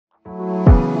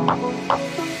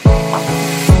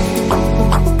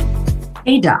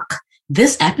Hey Doc,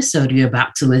 this episode you're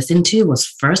about to listen to was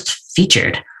first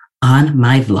featured on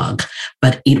my vlog,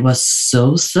 but it was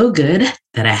so good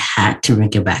that I had to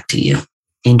bring it back to you.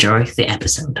 Enjoy the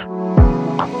episode.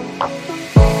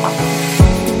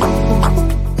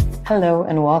 Hello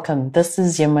and welcome. This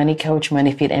is your money coach,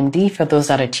 MoneyFit MD. For those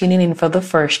that are tuning in for the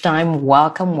first time,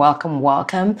 welcome.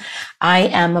 I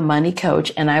am a money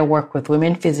coach and I work with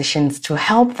women physicians to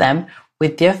help them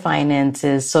with their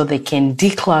finances so they can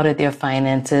declutter their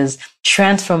finances,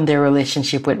 transform their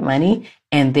relationship with money,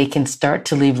 and they can start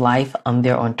to live life on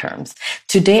their own terms.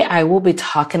 Today, I will be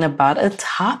talking about a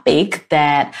topic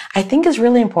that I think is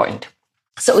really important.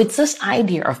 So it's this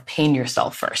idea of paying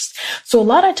yourself first. So a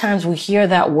lot of times we hear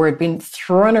that word being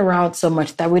thrown around so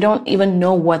much that we don't even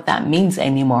know what that means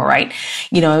anymore, right?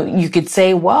 You know, you could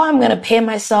say, well, I'm going to pay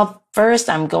myself first.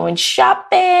 I'm going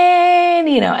shopping,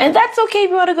 and that's okay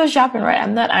if you want to go shopping, right?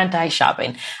 I'm not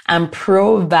anti-shopping. I'm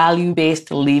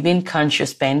pro-value-based living, conscious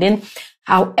spending.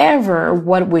 However,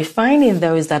 what we're finding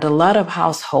though is that a lot of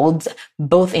households,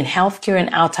 both in healthcare and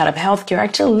outside of healthcare,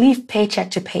 actually live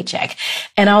paycheck to paycheck.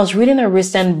 And I was reading it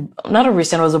was a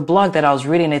blog that I was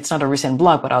reading. It's not a recent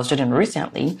blog, but I was reading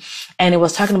recently. And it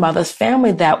was talking about this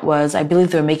family that was, I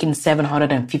believe they were making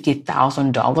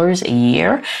 $750,000 a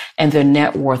year and their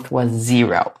net worth was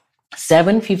zero.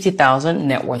 $750,000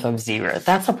 net worth of zero.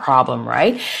 That's a problem,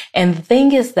 right? And the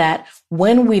thing is that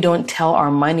when we don't tell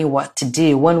our money what to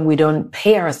do, when we don't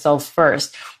pay ourselves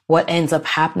first, what ends up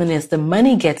happening is the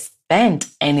money gets spent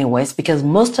anyways, because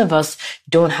most of us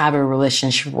don't have a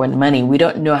relationship with money. We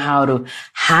don't know how to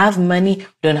have money. We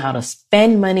don't know how to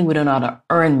spend money. We don't know how to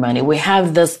earn money. We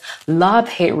have this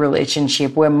love-hate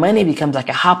relationship where money becomes like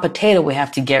a hot potato we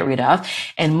have to get rid of.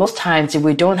 And most times if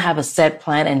we don't have a set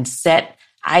plan and set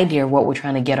idea of what we're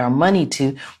trying to get our money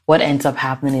to, what ends up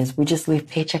happening is we just live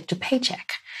paycheck to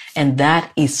paycheck. And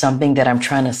that is something that I'm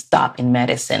trying to stop in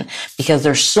medicine because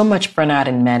there's so much burnout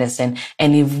in medicine.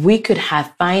 And if we could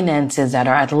have finances that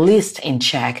are at least in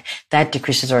check, that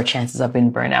decreases our chances of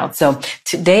being burnout. So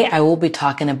today I will be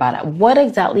talking about what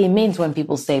exactly it means when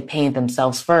people say paying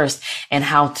themselves first and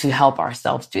how to help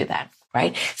ourselves do that,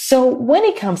 right? So when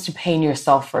it comes to paying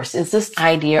yourself first, it's this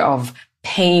idea of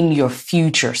paying your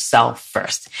future self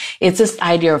first. It's this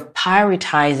idea of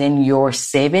prioritizing your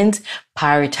savings,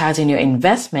 prioritizing your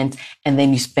investment, and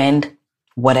then you spend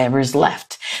whatever is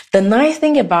left. The nice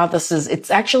thing about this is it's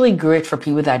actually great for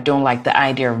people that don't like the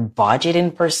idea of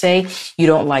budgeting per se. You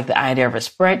don't like the idea of a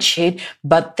spreadsheet,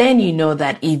 but then you know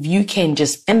that if you can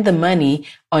just spend the money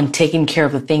on taking care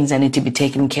of the things that need to be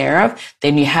taken care of,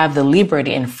 then you have the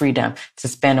liberty and freedom to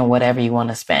spend on whatever you want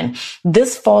to spend.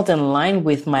 This falls in line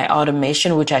with my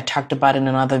automation, which I talked about in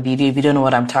another video. If you don't know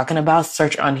what I'm talking about,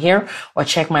 search on here or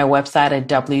check my website at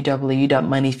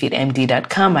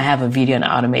www.moneyfitmd.com. I have a video on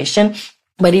automation.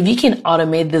 But if you can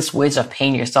automate this ways of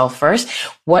paying yourself first,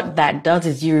 what that does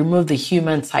is you remove the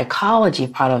human psychology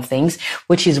part of things,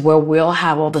 which is where we all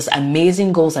have all these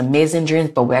amazing goals, amazing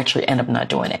dreams, but we actually end up not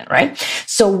doing it, right?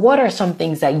 So what are some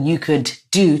things that you could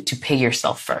do to pay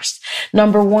yourself first?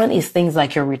 Number one is things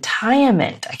like your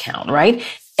retirement account, right?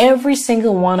 Every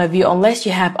single one of you, unless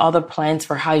you have other plans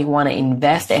for how you want to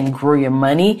invest and grow your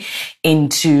money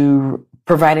into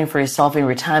providing for yourself in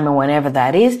retirement, whenever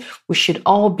that is, we should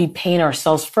all be paying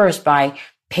ourselves first by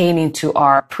paying into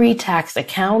our pre-tax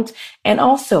account and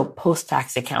also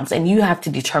post-tax accounts. And you have to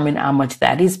determine how much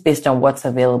that is based on what's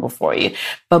available for you.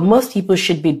 But most people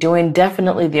should be doing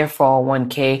definitely their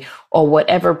 401k or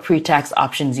whatever pre-tax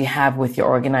options you have with your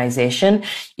organization.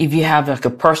 If you have like a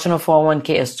personal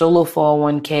 401k, a solo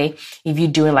 401k, if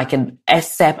you're doing like an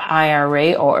SEP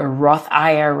IRA or a Roth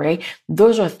IRA,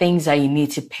 those are things that you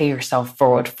need to pay yourself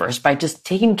forward first by just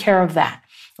taking care of that.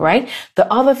 Right?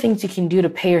 The other things you can do to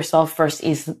pay yourself first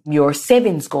is your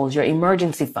savings goals, your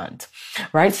emergency fund,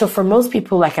 right? So for most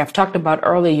people, like I've talked about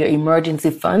earlier, your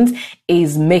emergency fund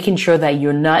is making sure that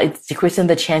it's decreasing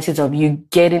the chances of you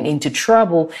getting into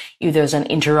trouble if there's an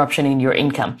interruption in your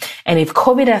income. And if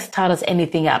COVID has taught us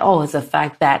anything at all, it's the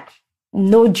fact that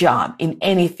no job in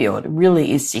any field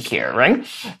really is secure, right?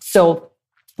 So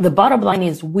the bottom line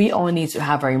is we all need to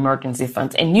have our emergency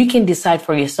funds, and you can decide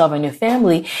for yourself and your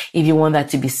family if you want that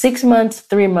to be 6 months,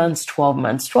 3 months, 12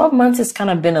 months. 12 months has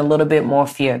kind of been a little bit more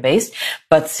fear-based,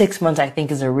 but 6 months I think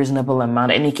is a reasonable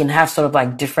amount, and you can have sort of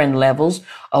like different levels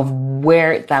of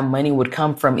where that money would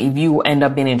come from if you end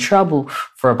up being in trouble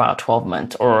for about 12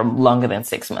 months or longer than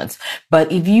 6 months.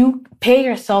 But if you pay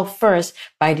yourself first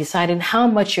by deciding how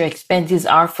much your expenses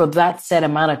are for that set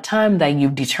amount of time that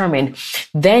you've determined,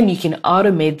 then you can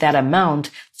automate that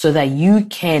amount so that you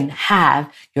can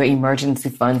have your emergency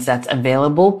funds that's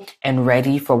available and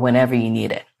ready for whenever you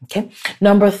need it. Okay.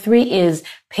 Number 3 is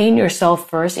paying yourself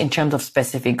first in terms of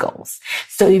specific goals.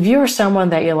 So if you're someone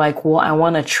that you're like, well, I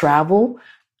want to travel,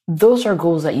 those are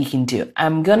goals that you can do.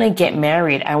 I'm going to get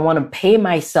married. I want to pay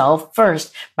myself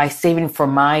first by saving for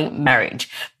my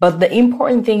marriage. But the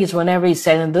important thing is whenever you're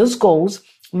setting those goals,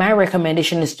 my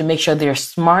recommendation is to make sure they're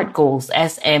SMART goals,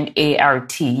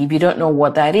 SMART. If you don't know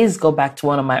what that is, go back to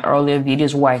one of my earlier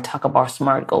videos where I talk about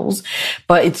SMART goals.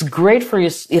 But it's great for you.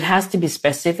 It has to be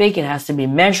specific. It has to be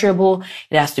measurable.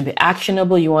 It has to be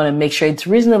actionable. You want to make sure it's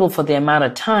reasonable for the amount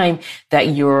of time that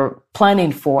you're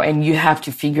planning for, and you have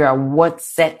to figure out what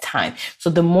set time. So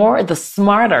the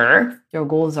smarter your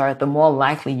goals are, the more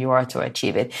likely you are to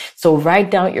achieve it. So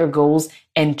write down your goals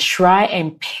and try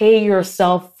and pay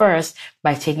yourself first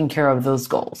by taking care of those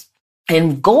goals.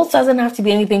 And goals doesn't have to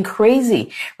be anything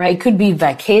crazy, right? It could be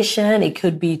vacation. It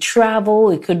could be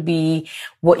travel. It could be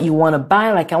what you want to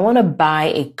buy. Like, I want to buy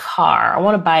a car. I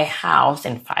want to buy a house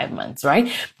in 5 months,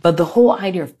 right? But the whole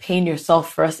idea of paying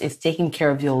yourself first is taking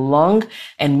care of your long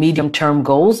and medium term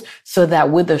goals so that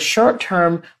with the short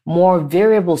term, more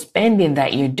variable spending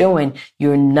that you're doing,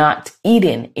 you're not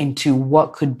eating into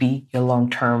what could be your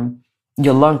long-term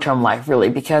life, really.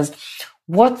 Because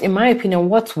in my opinion,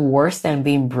 what's worse than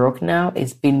being broke now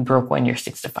is being broke when you're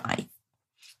 65.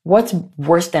 What's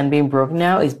worse than being broke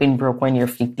now is being broke when you're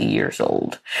 50 years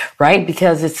old, right?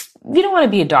 Because you don't want to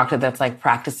be a doctor that's like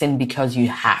practicing because you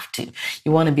have to.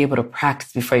 You want to be able to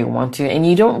practice before you want to. And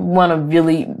you don't want to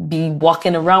really be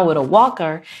walking around with a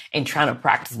walker and trying to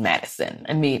practice medicine.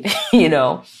 I mean,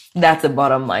 that's the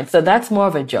bottom line. So that's more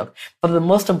of a joke. But the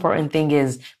most important thing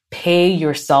is pay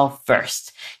yourself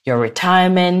first. Your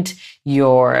retirement,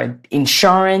 your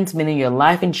insurance, meaning your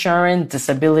life insurance,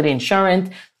 disability insurance,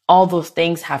 all those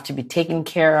things have to be taken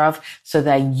care of so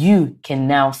that you can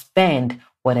now spend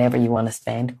whatever you want to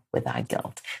spend without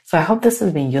guilt. So I hope this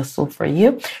has been useful for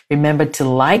you. Remember to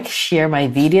like, share my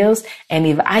videos, and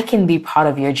if I can be part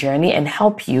of your journey and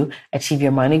help you achieve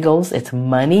your money goals, it's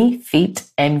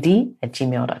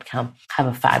moneyfeetmd@gmail.com. Have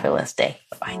a fabulous day.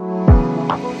 Bye-bye.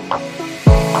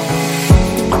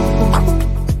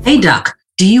 Hey, Doc,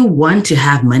 do you want to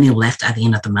have money left at the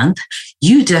end of the month?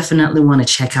 You definitely want to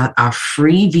check out our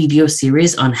free video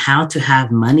series on how to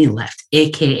have money left,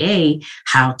 aka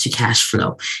how to cash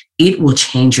flow. It will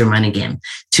change your money game.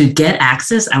 To get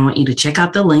access, I want you to check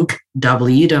out the link,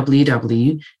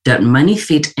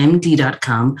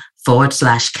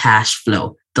 www.moneyfeetmd.com/cash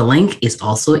flow. The link is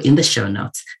also in the show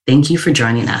notes. Thank you for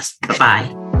joining us.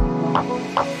 Bye-bye.